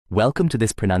Welcome to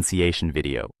this pronunciation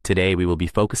video. Today we will be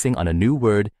focusing on a new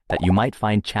word that you might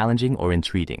find challenging or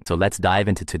intriguing. So let's dive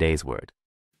into today's word.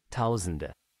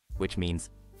 Tausende, which means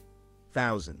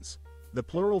thousands. The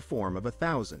plural form of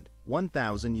 1,000,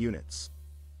 1,000 units.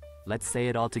 Let's say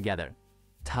it all together.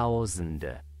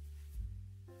 Tausende.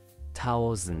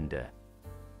 Tausende.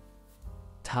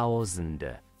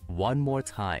 Tausende. One more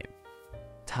time.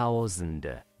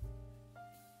 Tausende.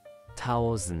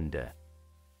 Tausende.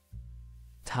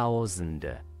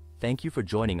 Tausende. Thank you for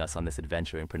joining us on this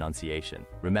adventure in pronunciation.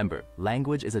 Remember,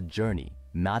 language is a journey,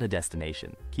 not a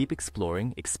destination. Keep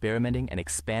exploring, experimenting, and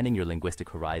expanding your linguistic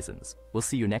horizons. We'll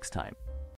see you next time.